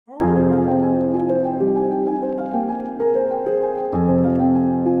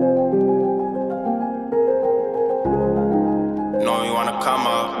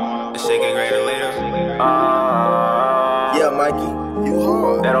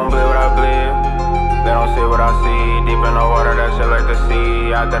They don't believe what I believe. They don't see what I see. Deep in the water, that shit like the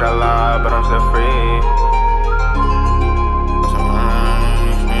sea. I did a lot, but I'm still free.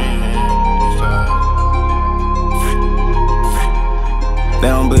 They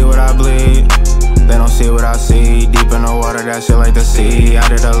don't bleed what I bleed. They don't see what I see. Deep in the water, that shit like the sea. I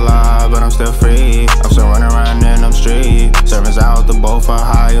did a lot, but I'm still free. I'm still running around in them streets. Servants out the boat for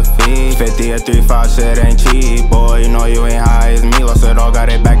higher fee. 50 or 3-5 shit ain't cheap. Boy, you know you ain't high as me. Lost it all, got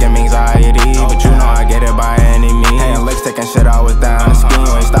it back, it means anxiety. But you know I get it by any means. Hitting licks, taking shit, I was down the scheme.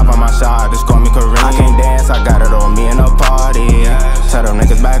 You ain't stopping my shot, just call me Kareem. I can't dance, I got it on me in a party. Tell them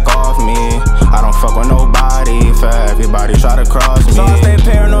niggas back off me. I don't fuck with nobody. For everybody try to cross me. So I stay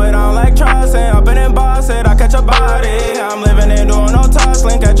paranoid, I don't like trusting. Up in boss it, I catch a body. I'm living and doing no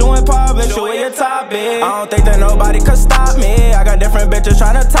tussling. Catch you in public, shoot where your top is. I don't think that nobody could stop me. I got different bitches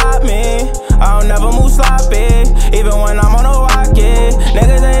trying to top me. I don't never move sloppy, even when I'm on a rocket.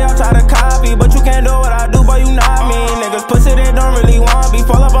 Niggas, they all try to copy, but you can't do what I do, boy, you not me. Niggas pussy, they don't really want me.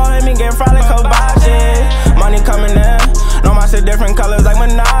 Fall up on me, get fried like hibachi. Money coming in, know my shit different colors like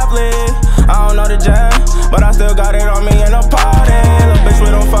Monopoly. I don't know the gem, but I still got it on me in a party. Little bitch,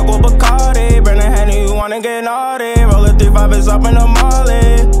 we don't fuck with Bacardi. Bring the Henny, you wanna get naughty. Roll a 3-5, it's up in the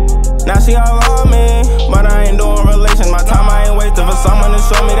molly. Now she all on me, but I ain't doing relations. My time I ain't waiting for someone to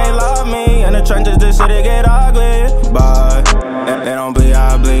show me they love me. In the trenches, this shit, it get ugly. But they don't bleed,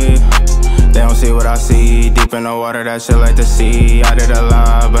 I bleed. They don't see what I see. Deep in the water, that shit like the sea. I did a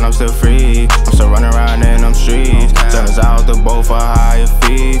lot, but I'm still free. I'm still running around in them streets. Servants out the boat for a higher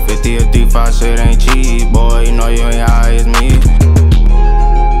fee. 50 or 3-5 shit ain't cheap. Boy, you know you ain't high as me.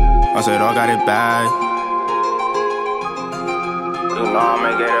 I said, all got it bad. You know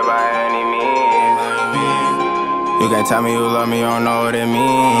I'ma get it by any means. You can't tell me you love me, you don't know what it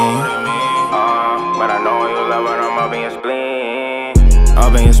means. But I know you love when I'm up in your spleen.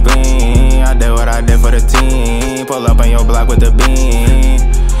 Up in your spleen, I did what I did for the team. Pull up on your block with the beam.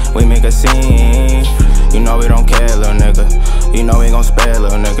 We make a scene. You know we don't care, little nigga. You know we gon' spare,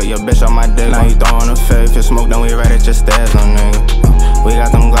 little nigga. Your bitch on my dick, now you throwing a fit. If you smoke, then we right at your stairs, little nigga.